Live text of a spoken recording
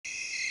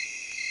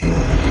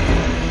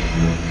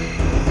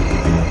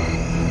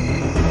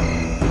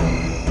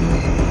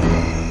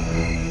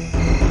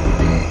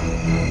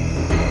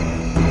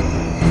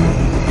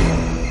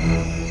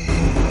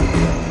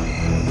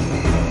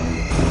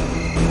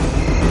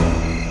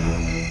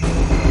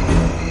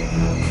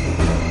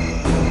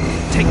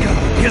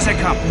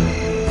they come.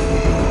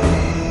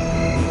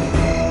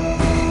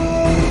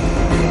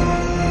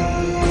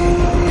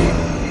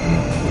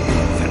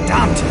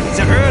 Verdammt,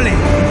 they're early.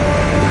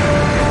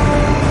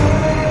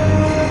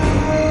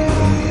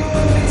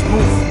 Let's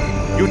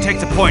move. You take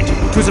the point.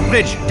 To the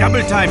bridge.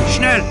 Double time.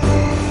 Schnell.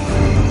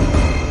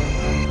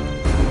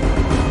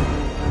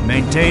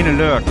 Maintain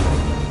alert.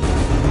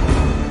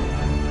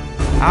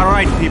 All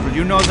right, people,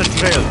 you know the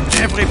drill.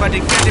 Everybody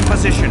get in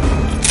position.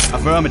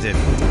 Affirmative.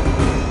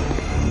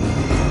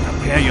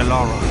 Prepare your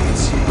law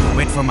rockets.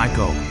 Wait for my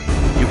go.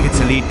 You hit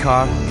the lead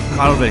car,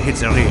 Carl will hit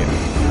the rear.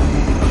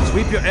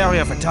 Sweep your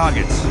area for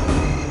targets.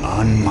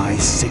 On my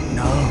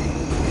signal.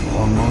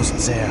 Almost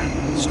there.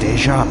 Stay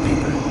sharp,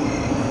 people.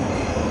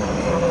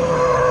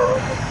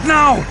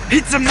 Now!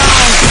 Hit them now!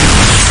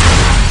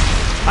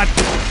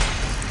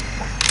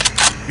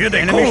 Here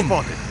they enemy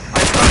spotted.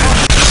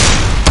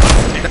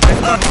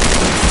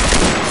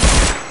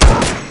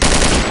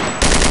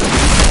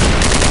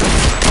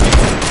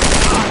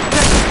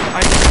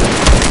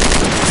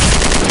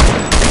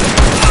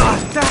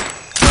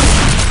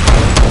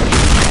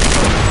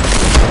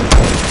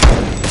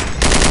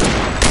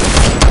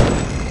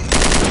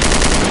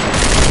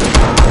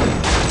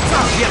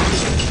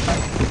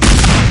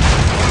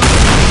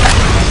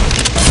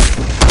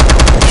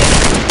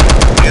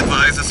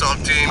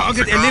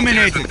 Target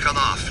eliminated. Cut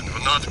off and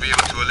will not be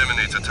able to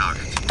eliminate the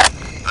target.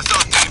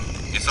 Assault team,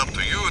 it's up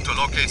to you to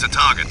locate the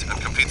target and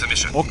complete the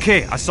mission.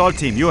 Okay, assault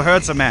team, you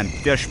heard the man.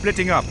 They're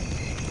splitting up.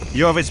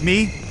 You're with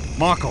me?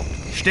 Marco,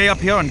 stay up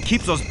here and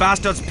keep those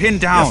bastards pinned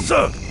down. Yes,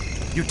 sir.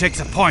 You take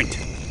the point.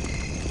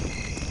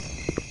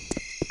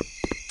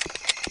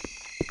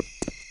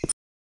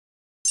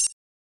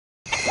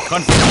 Go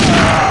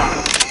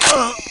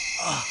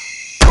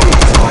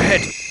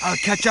ahead. I'll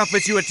catch up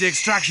with you at the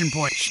extraction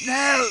point.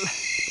 Schnell!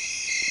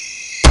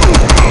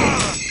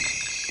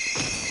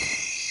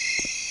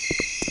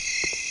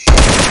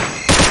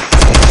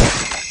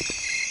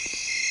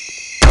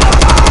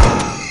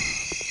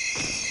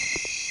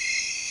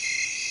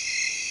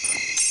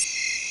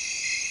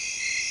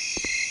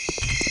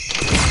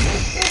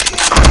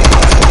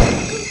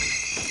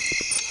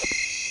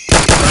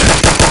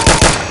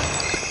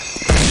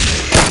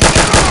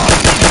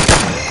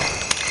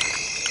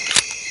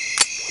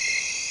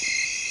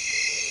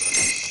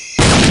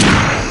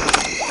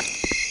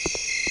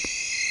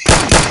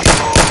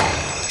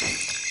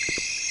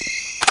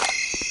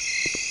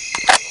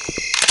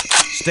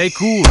 Stay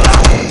cool.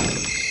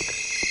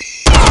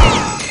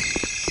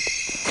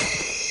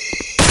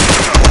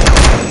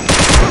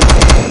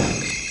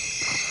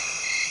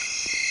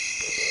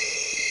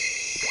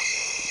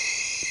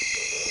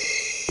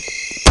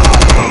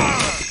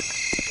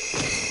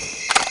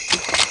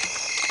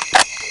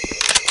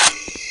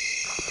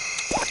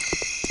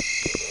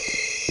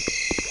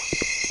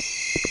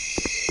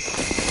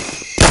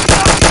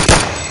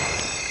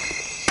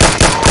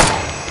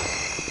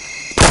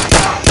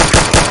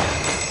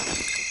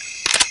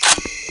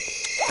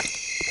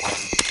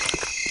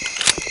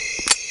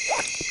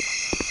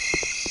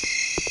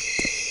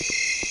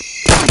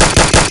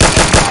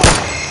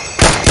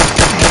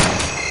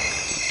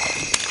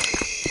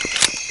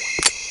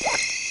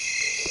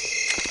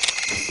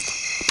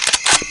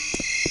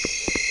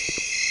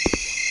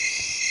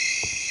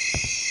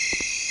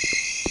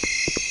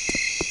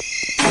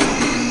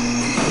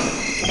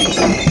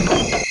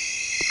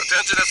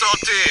 Attention assault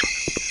team.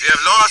 We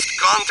have lost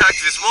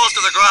contact with most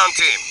of the ground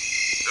team.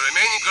 The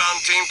remaining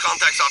ground team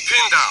contacts are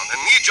pinned down and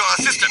need your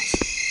assistance.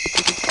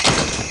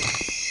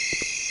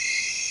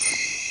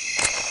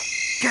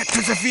 Get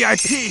to the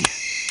VIP.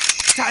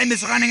 Time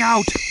is running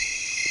out.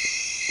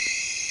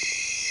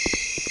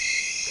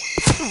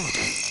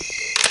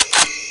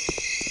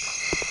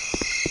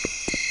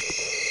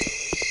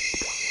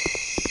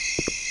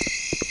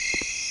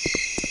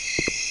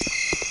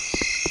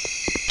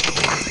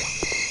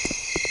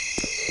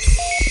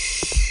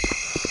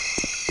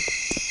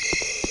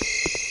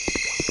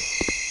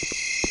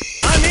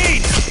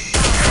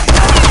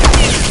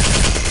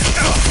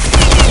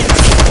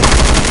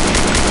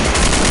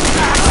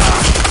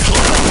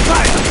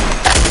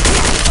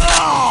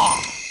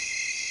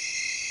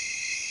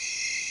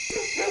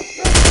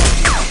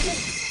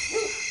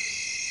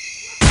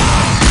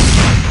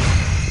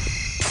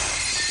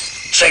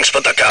 Thanks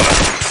for the cover.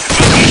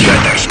 We'll meet you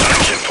at the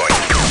extraction point.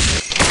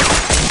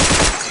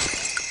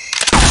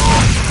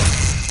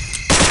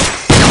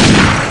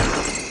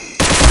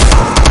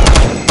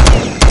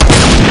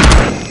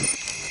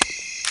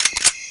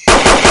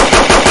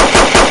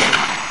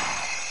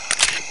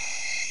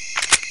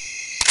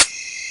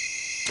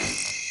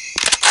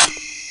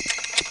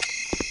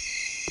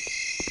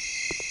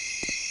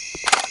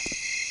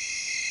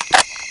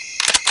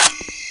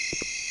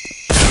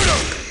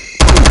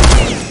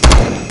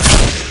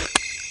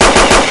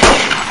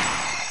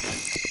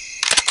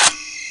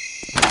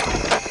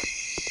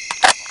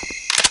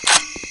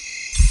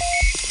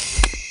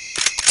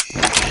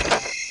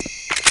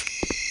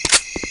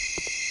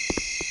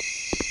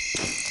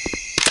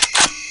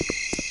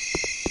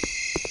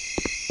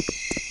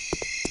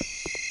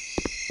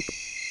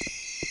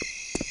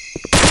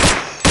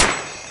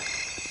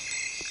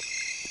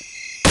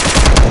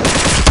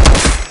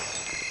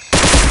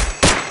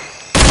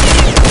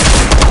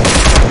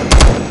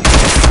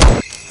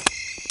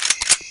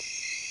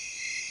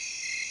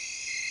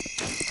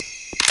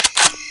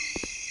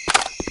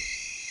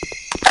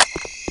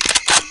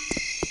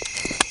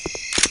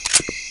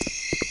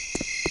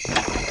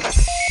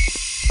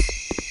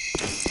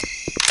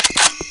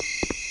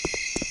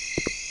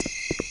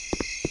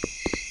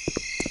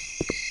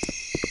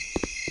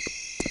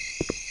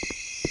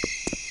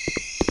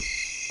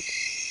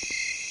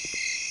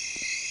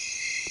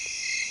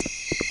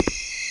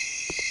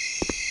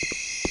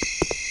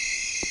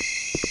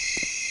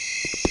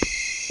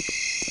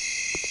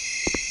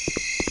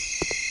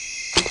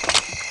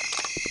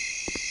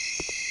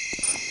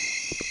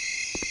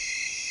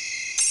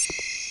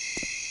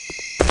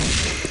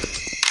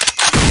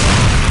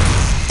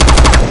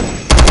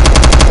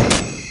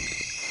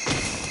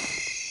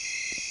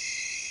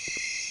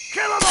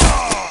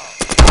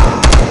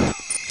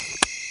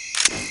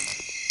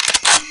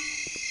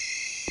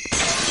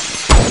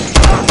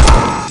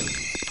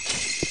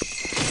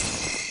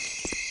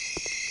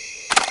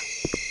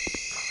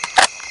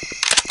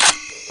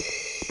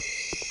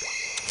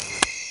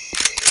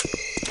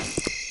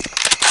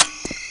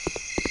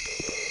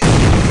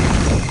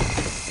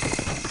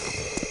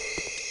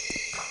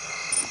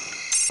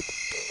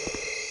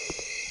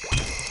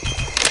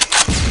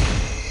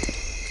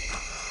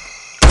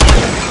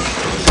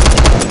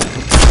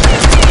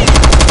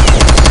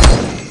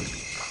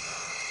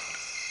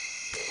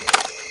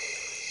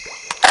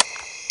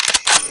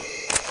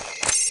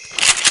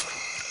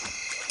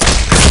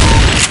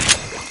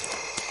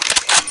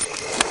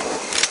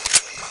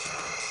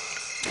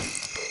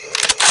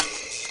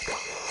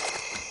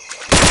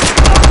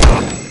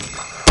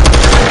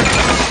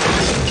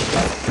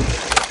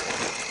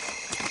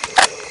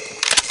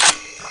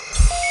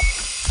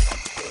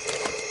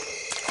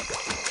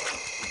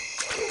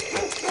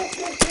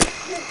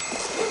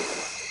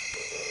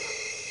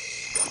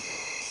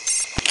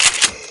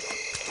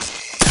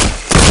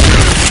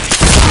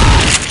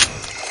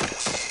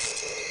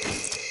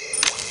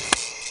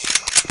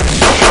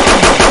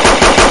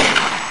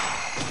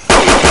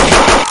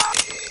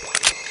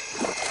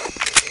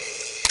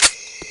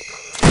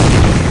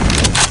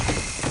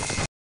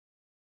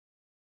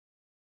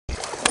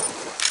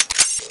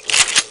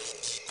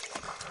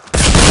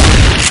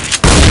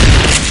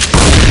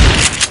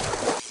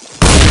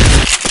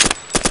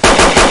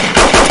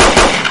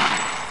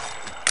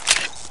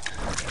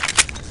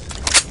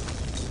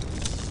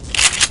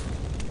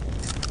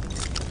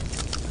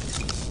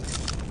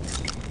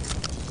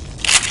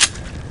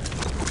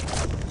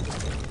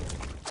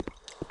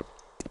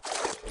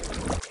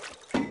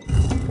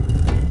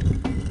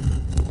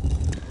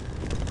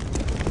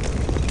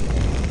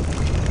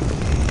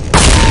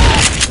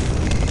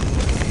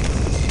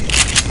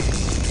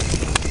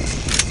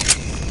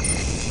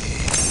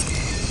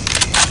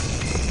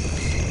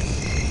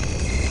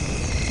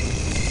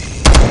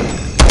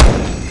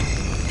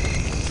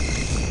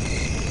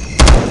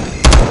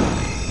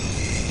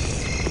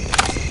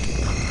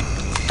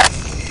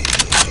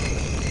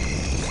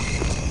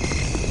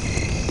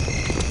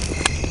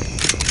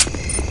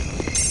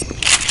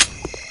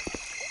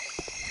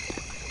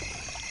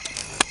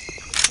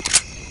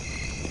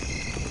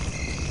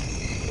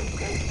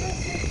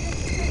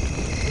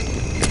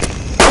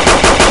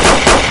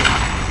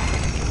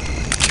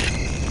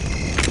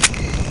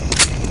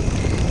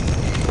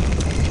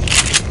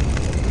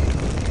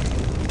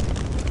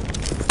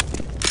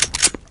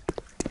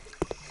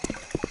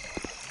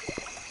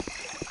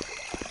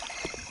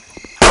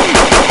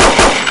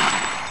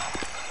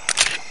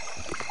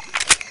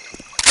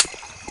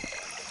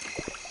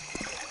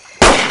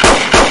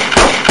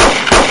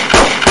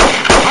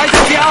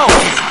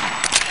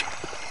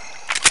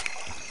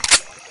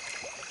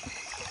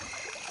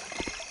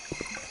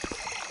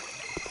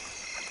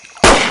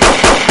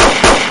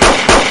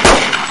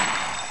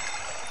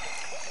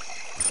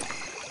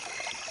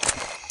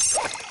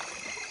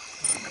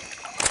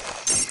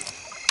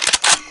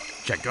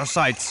 Check your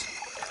sights.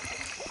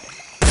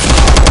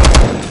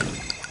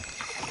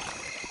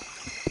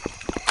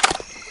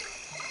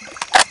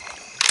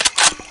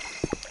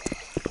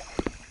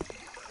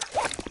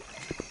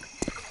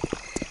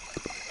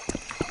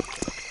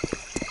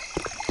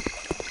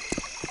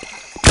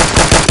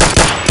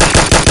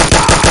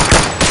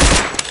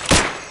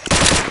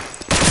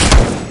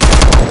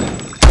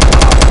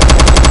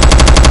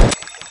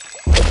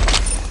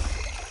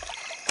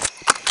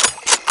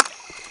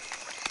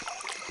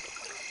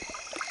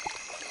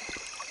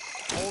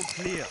 All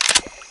clear.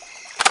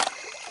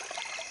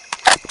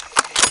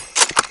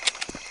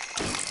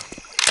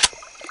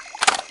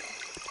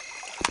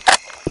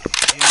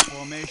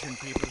 Information,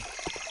 people.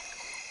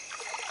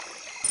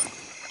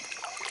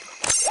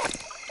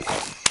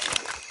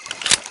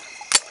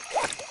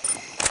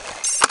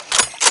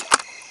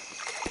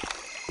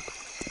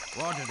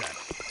 Roger that.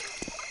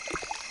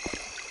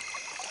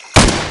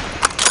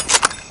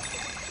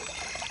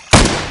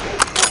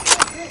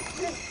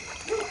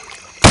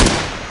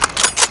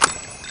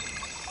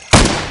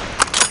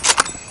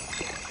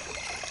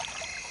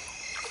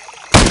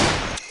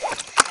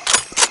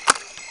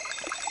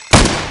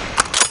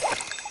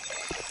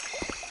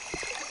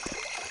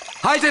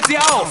 Haltet sie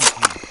auf!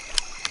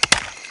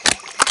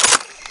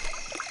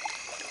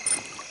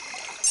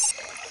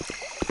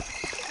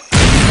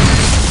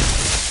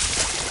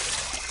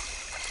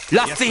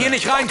 Lasst sie hier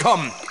nicht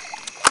reinkommen!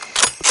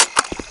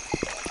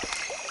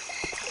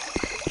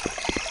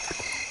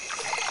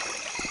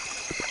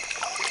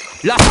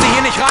 Lasst sie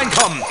hier nicht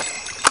reinkommen!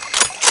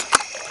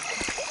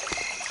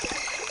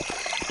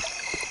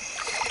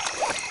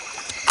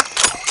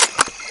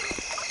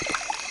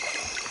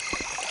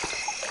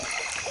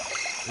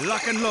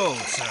 Lock and load,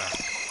 sir.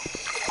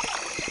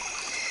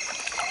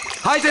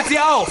 Haltet sie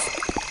auf!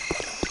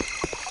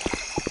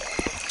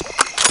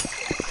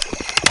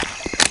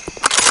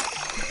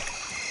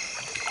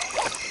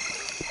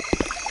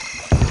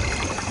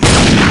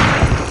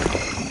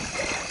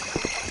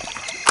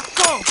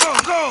 Go, go,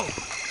 go!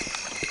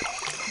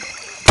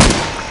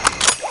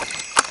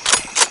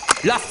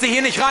 Lasst sie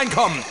hier nicht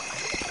reinkommen!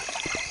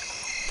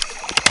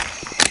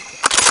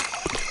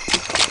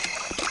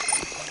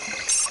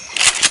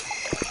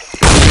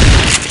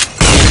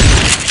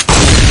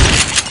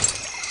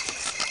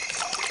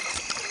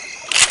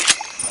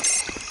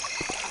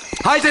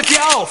 Haltet sie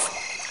auf!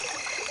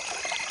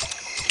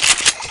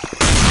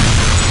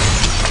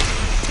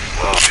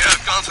 We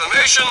have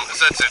confirmation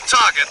that the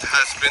target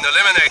has been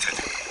eliminated.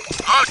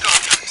 All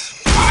contacts,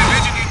 move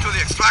immediately to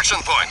the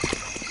extraction point.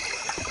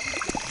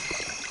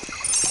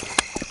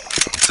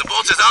 The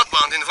boat is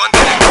outbound in 1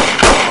 minute.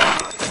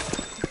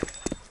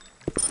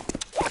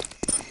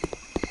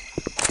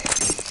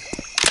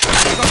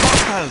 We got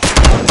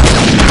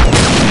hostiles.